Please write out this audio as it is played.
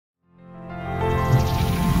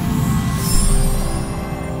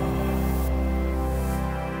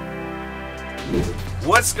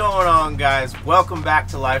What's going on, guys? Welcome back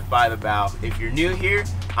to Life by the Bow. If you're new here,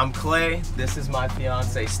 I'm Clay. This is my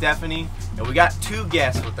fiance Stephanie, and we got two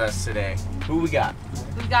guests with us today. Who we got?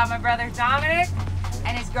 We've got my brother Dominic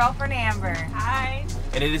and his girlfriend Amber. Hi.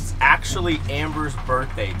 And it is actually Amber's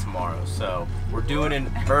birthday tomorrow, so we're doing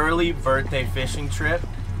an early birthday fishing trip.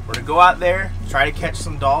 We're gonna go out there, try to catch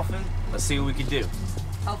some dolphin. Let's see what we can do.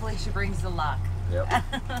 Hopefully she brings the luck. Yep.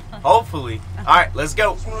 Hopefully. All right, let's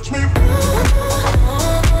go.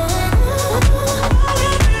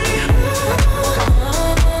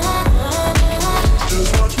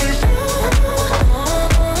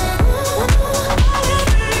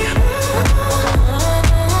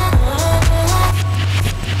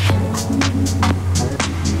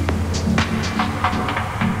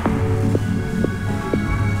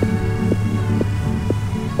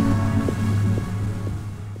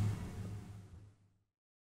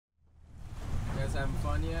 Having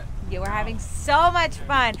fun yet? Yeah, we're having so much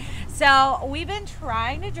fun. So we've been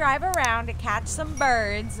trying to drive around to catch some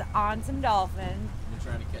birds on some dolphin.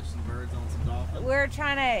 We're trying to catch some birds on some dolphin. We're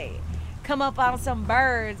trying to come up on some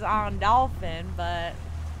birds on dolphin, but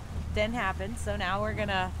didn't happen. So now we're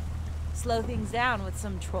gonna slow things down with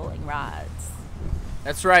some trolling rods.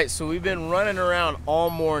 That's right. So we've been running around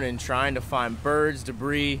all morning trying to find birds,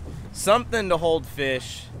 debris, something to hold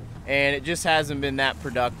fish. And it just hasn't been that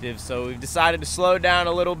productive, so we've decided to slow down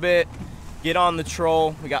a little bit, get on the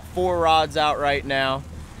troll. We got 4 rods out right now,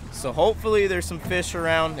 so hopefully there's some fish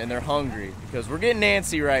around and they're hungry, because we're getting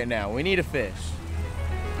antsy right now. We need a fish.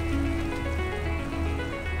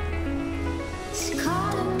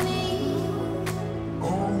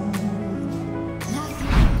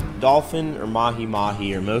 Dolphin or Mahi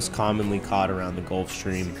Mahi are most commonly caught around the Gulf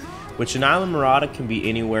Stream, which in Isla Mirada can be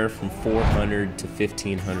anywhere from 400 to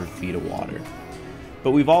 1,500 feet of water.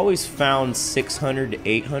 But we've always found 600 to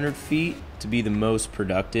 800 feet to be the most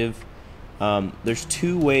productive. There's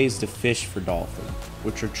 2 ways to fish for dolphin,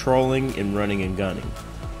 which are trolling and running and gunning.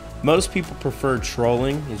 Most people prefer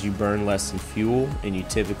trolling as you burn less in fuel and you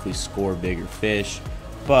typically score bigger fish,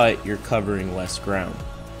 but you're covering less ground.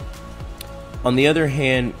 On the other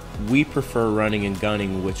hand, we prefer running and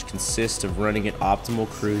gunning, which consists of running at optimal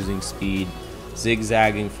cruising speed,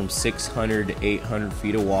 zigzagging from 600 to 800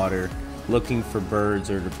 feet of water, looking for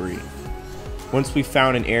birds or debris. Once we've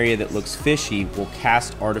found an area that looks fishy, we'll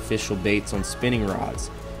cast artificial baits on spinning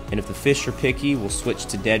rods, and if the fish are picky, we'll switch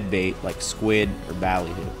to dead bait like squid or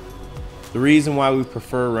ballyhoo. The reason why we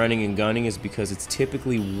prefer running and gunning is because it's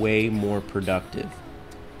typically way more productive.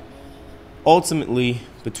 Ultimately,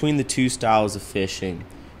 between the 2 styles of fishing,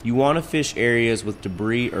 you want to fish areas with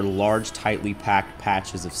debris or large, tightly packed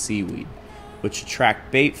patches of seaweed, which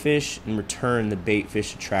attract bait fish. In return, the bait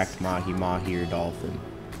fish attract Mahi Mahi or dolphin.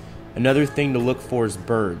 Another thing to look for is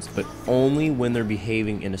birds, but only when they're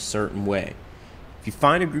behaving in a certain way. If you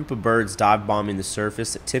find a group of birds dive bombing the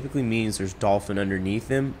surface, it typically means there's dolphin underneath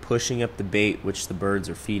them, pushing up the bait which the birds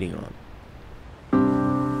are feeding on.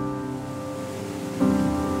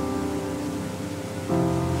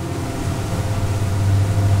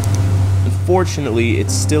 Unfortunately,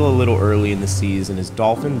 it's still a little early in the season as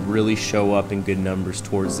dolphin really show up in good numbers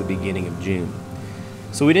towards the beginning of June.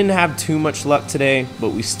 So we didn't have too much luck today, but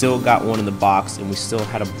we still got one in the box and we still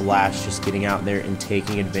had a blast just getting out there and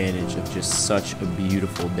taking advantage of just such a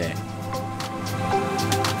beautiful day.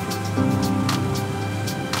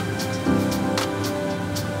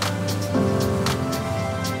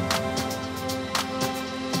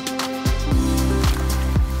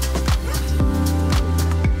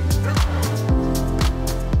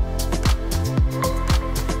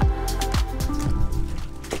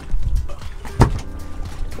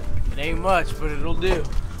 Ain't much, but it'll do.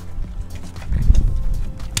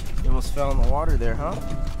 You almost fell in the water there, huh?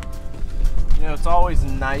 You know, it's always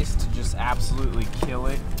nice to just absolutely kill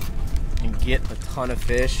it and get a ton of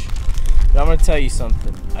fish. But I'm gonna tell you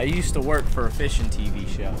something. I used to work for a fishing TV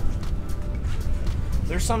show.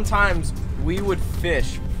 There's sometimes we would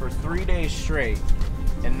fish for 3 days straight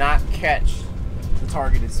and not catch the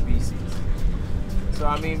targeted species. So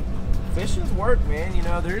I mean, fishing's work, man. You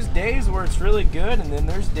know, there's days where it's really good, and then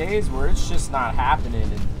there's days where it's just not happening.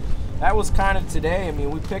 And that was kind of today. I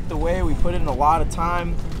mean, we picked away, we put in a lot of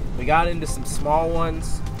time, we got into some small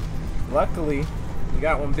ones. Luckily, we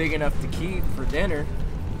got one big enough to keep for dinner.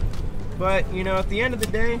 But, you know, at the end of the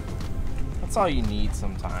day, that's all you need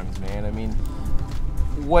sometimes, man. I mean,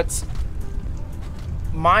 what's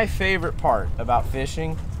my favorite part about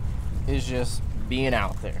fishing is just being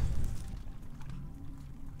out there.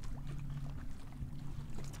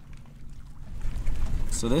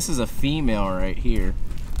 So this is a female right here.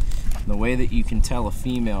 And the way that you can tell a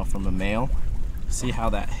female from a male See how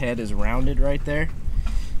that head is rounded right there?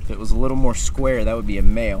 If it was a little more square, that would be a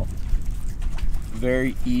male.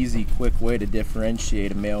 Very easy, quick way to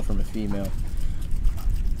differentiate a male from a female.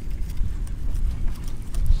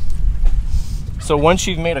 So once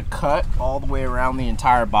you've made a cut all the way around the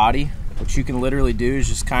entire body, what you can literally do is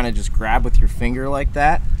just kind of just grab with your finger like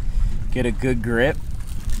that, get a good grip,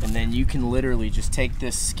 and then you can literally just take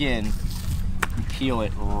this skin and peel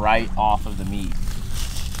it right off of the meat.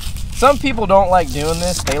 Some people don't like doing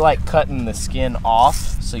this. They like cutting the skin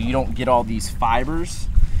off so you don't get all these fibers,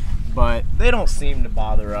 but they don't seem to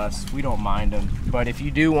bother us. We don't mind them. But if you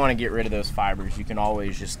do want to get rid of those fibers, you can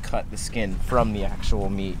always just cut the skin from the actual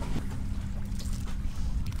meat.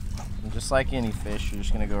 And just like any fish, you're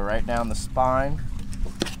just going to go right down the spine,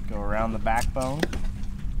 go around the backbone.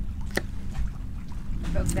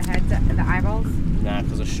 Poke the head, the eyeballs? Nah,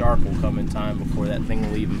 because a shark will come in time before that thing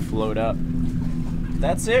will even float up.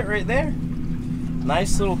 That's it right there.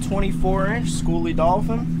 Nice little 24-inch schoolie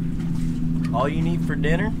dolphin. All you need for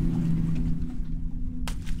dinner.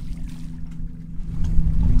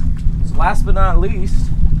 So last but not least,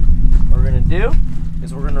 what we're gonna do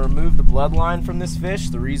is we're gonna remove the bloodline from this fish.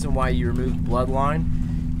 The reason why you remove the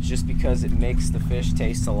bloodline is just because it makes the fish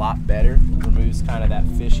taste a lot better. It removes kind of that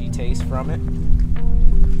fishy taste from it.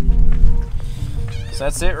 So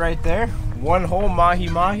that's it right there. One whole mahi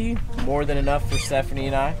mahi, more than enough for Stephanie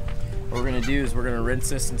and I. What we're gonna do is we're gonna rinse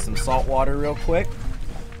this in some salt water real quick.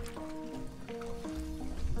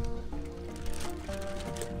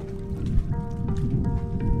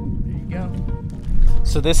 There you go.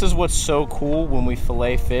 So this is what's so cool when we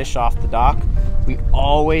fillet fish off the dock. We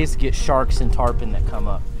always get sharks and tarpon that come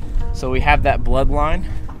up. So we have that bloodline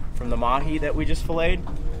from the mahi that we just filleted.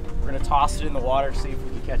 We're gonna toss it in the water, see if we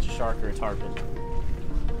can catch a shark or a tarpon.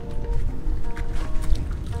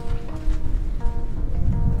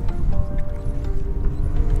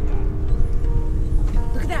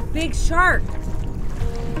 That big shark.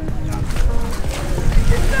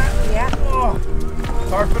 Yeah. Oh,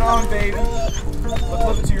 tarpon on, baby.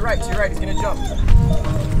 Look to your right, he's gonna jump.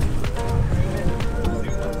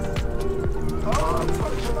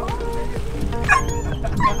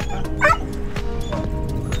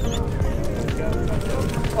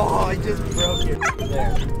 Oh, I just broke it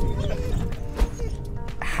there.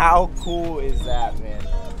 How cool is that, man?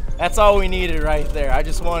 That's all we needed right there. I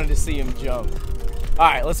just wanted to see him jump. All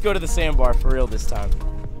right, let's go to the sandbar for real this time.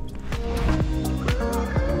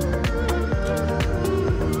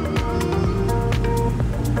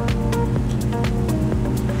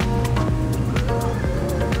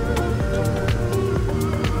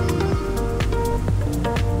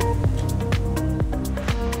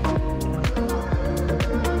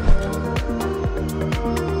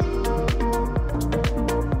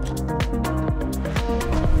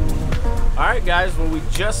 Alright guys, well we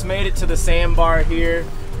just made it to the sandbar here.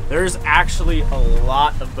 There's actually a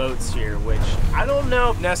lot of boats here, which I don't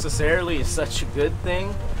know if necessarily is such a good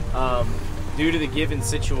thing due to the given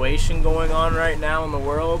situation going on right now in the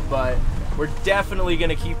world, but we're definitely going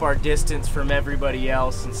to keep our distance from everybody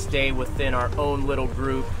else and stay within our own little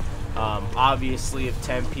group, obviously of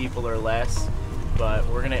 10 people or less. But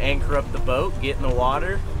we're going to anchor up the boat, get in the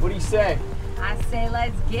water. What do you say? I say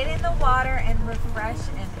let's get in the water and refresh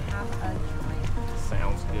and have a drink.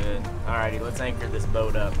 Sounds good. Alrighty, let's anchor this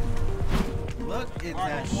boat up. Look at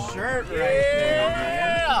that shirt right there,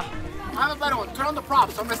 man. I'm a better one. Turn on the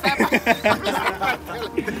props. I'm gonna stand by.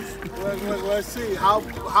 Look, let's see. How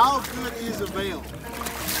good is a veil?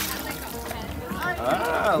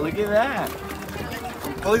 Ah, look at that.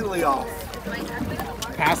 Completely off.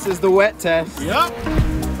 Passes the wet test. Yep.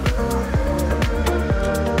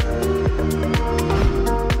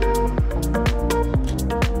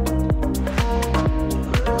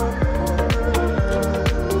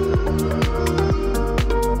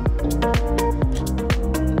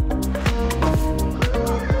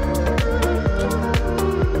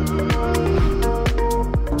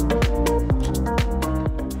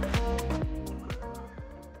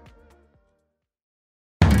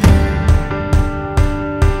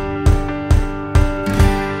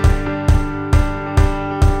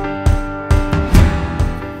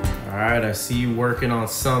 I see you working on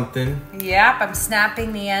something. Yep, I'm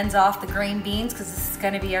snapping the ends off the green beans because this is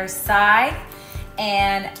going to be our side.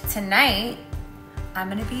 And tonight, I'm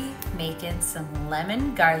going to be making some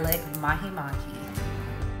lemon garlic mahi mahi.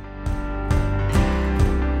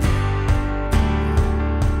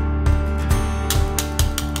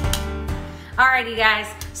 Alrighty guys,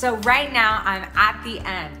 so right now I'm at the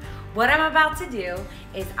end. What I'm about to do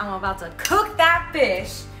is I'm about to cook that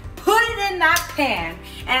fish, put it in that pan,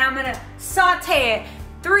 and I'm gonna saute it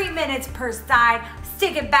 3 minutes per side.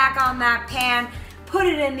 Stick it back on that pan, put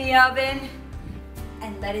it in the oven,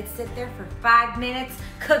 and let it sit there for 5 minutes.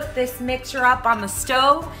 Cook this mixture up on the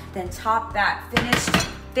stove, then top that finished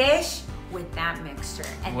fish with that mixture.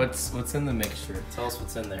 And what's in the mixture? Tell us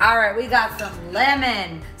what's in there. all right, we got some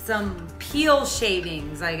lemon, some peel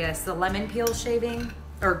shavings, I guess, the lemon peel shaving,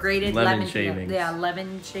 or grated lemon shavings. Peel. Yeah,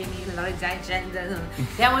 lemon shaving.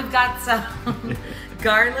 Then we've got some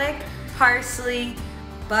garlic, parsley,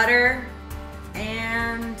 butter,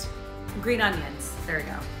 and green onions. There we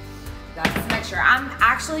go. That's the mixture. I'm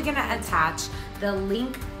actually gonna attach the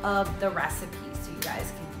link of the recipe so you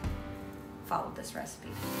guys can follow this recipe.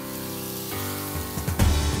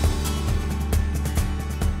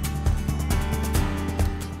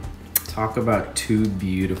 Talk about two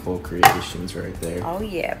beautiful creations right there. Oh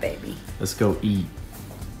yeah, baby. Let's go eat.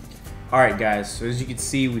 All right, guys, so as you can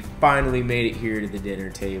see, we finally made it here to the dinner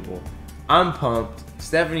table. I'm pumped.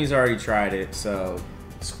 Stephanie's already tried it, so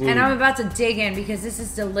and I'm about to dig in because this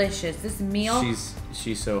is delicious. This meal.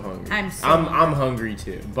 She's so hungry. I'm hungry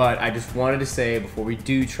too. But I just wanted to say before we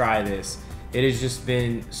do try this, it has just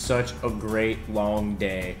been such a great long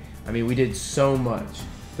day. I mean, we did so much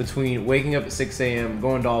between waking up at 6 a.m.,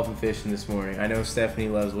 going dolphin fishing this morning. I know Stephanie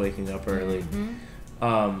loves waking up early.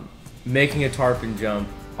 Making a tarpon jump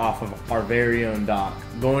off of our very own dock,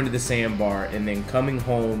 going to the sandbar, and then coming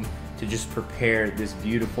home to just prepare this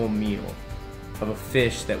beautiful meal of a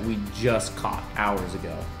fish that we just caught hours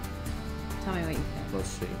ago. Tell me what you think. Let's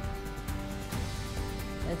see.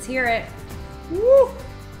 Let's hear it. Woo!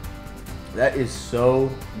 That is so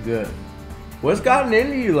good. What's gotten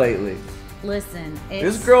into you lately? Listen,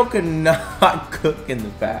 This girl could not cook in the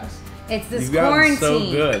past. It's this You've gotten quarantine. so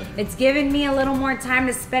good. It's given me a little more time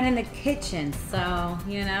to spend in the kitchen. So,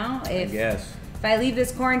 you know, I guess. if I leave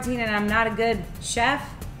this quarantine and I'm not a good chef,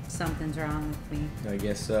 something's wrong with me. I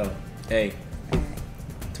guess so. Hey,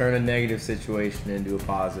 turn a negative situation into a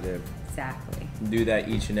positive. Exactly. Do that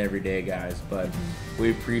each and every day, guys. But we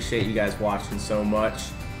appreciate you guys watching so much.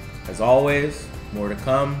 As always, more to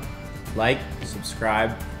come. Like,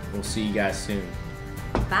 subscribe. We'll see you guys soon.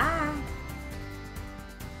 Bye.